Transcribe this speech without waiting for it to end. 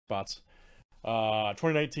spots.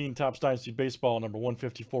 2019 Topps Dynasty Baseball number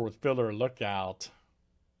 154 with filler. Look out.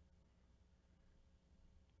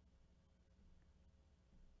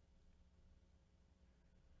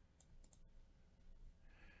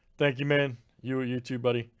 Thank you, man. You too,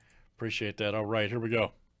 buddy. Appreciate that. All right, here we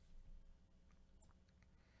go.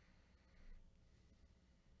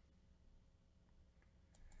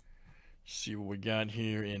 See what we got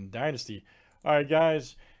here in Dynasty. All right,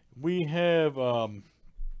 guys. We have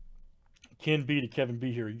Ken B to Kevin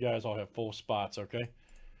B here. You guys all have full spots, okay?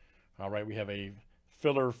 All right, we have a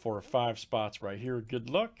filler for 5 spots right here. Good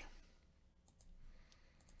luck.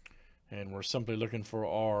 And we're simply looking for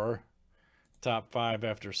our top 5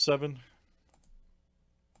 after 7.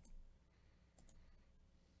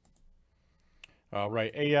 All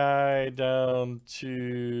right, AI down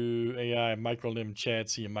to AI, Micro Lim, Chad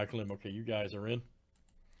C, and Micro Lim. Okay, you guys are in.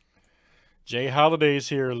 Jay Holiday's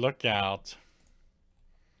here. Look out.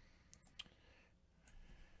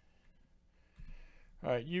 All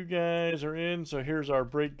right, you guys are in. So here's our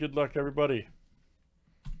break. Good luck, everybody.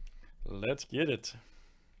 Let's get it.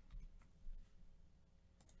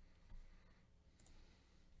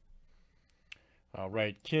 All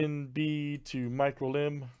right, Ken B to Micro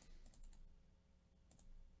Lim.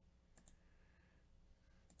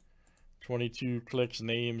 22 clicks,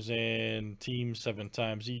 names, and teams 7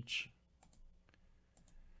 times each.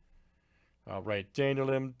 All right, Daniel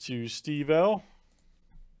M to Steve L.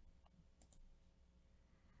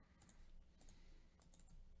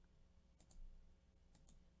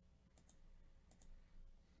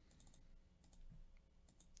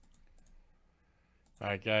 All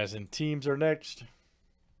right, guys, and teams are next.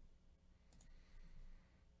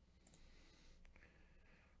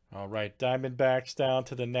 All right, Diamondbacks down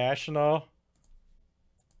to the National.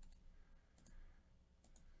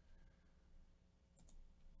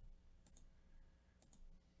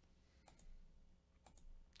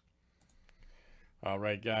 All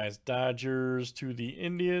right, guys, Dodgers to the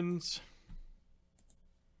Indians.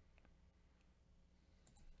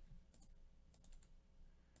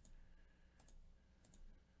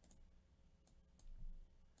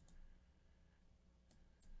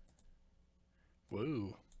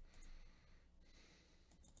 Whoa.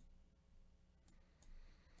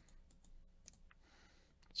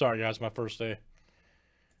 Sorry, guys, my first day.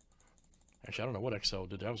 Actually, I don't know what Excel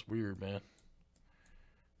did. That was weird, man.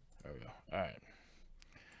 There we go. All right.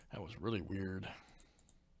 That was really weird.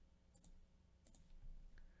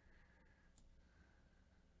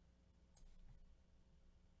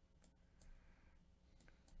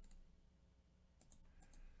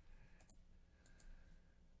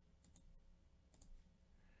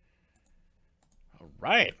 All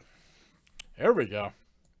right. There we go.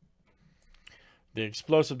 The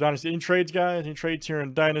explosive Dynasty. Any trades, guys? Any trades here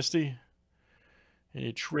in Dynasty?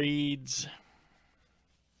 Any trades?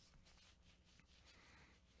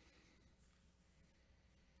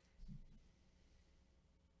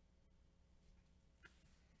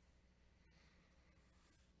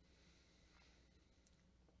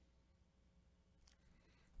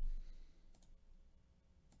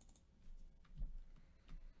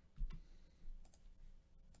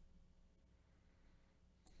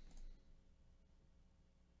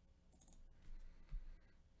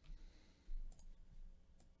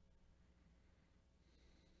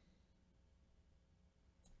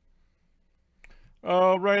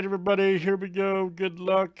 All right, everybody, here we go. Good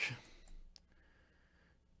luck.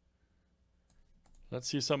 Let's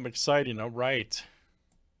see something exciting. All right.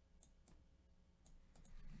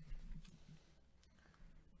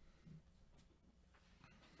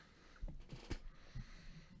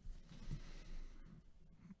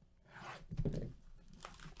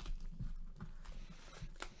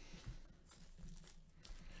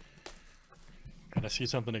 Gotta see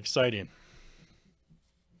something exciting.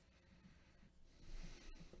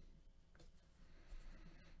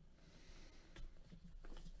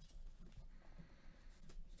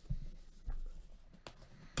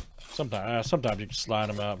 Sometimes you can slide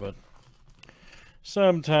them out, but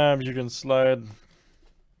sometimes you can slide.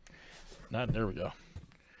 Not, there we go.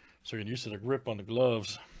 So you're used to the grip on the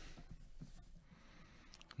gloves.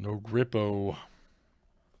 No grippo.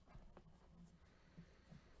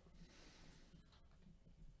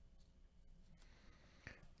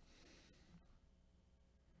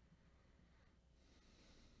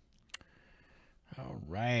 All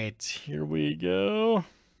right, here we go.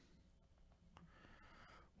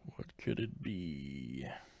 What could it be?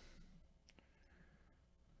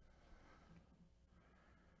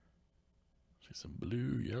 See some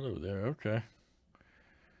blue, yellow there. Okay.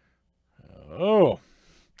 Oh.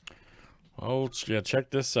 Yeah, check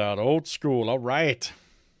this out. Old school. All right.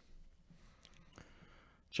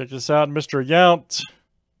 Check this out, Mr. Yount.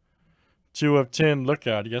 2 of 10. Look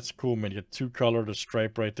out. That's cool, man. You get 2 color, the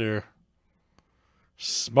stripe right there.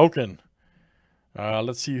 Smoking.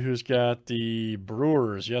 Let's see who's got the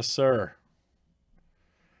Brewers. Yes, sir.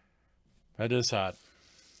 That is hot.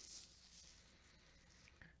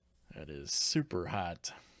 That is super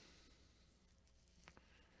hot.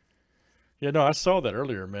 Yeah, no, I saw that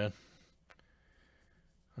earlier, man.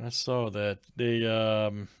 I saw that. They,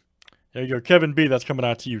 there you go. Kevin B, that's coming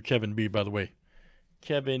out to you. Kevin B, by the way.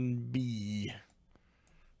 Kevin B.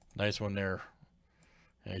 Nice one there.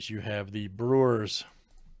 As you have the Brewers.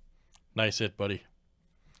 Nice hit, buddy.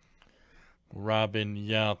 Robin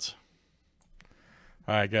Yount.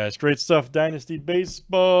 All right, guys. Great stuff. Dynasty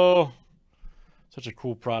Baseball. Such a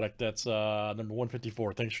cool product. That's number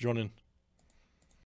 154. Thanks for joining.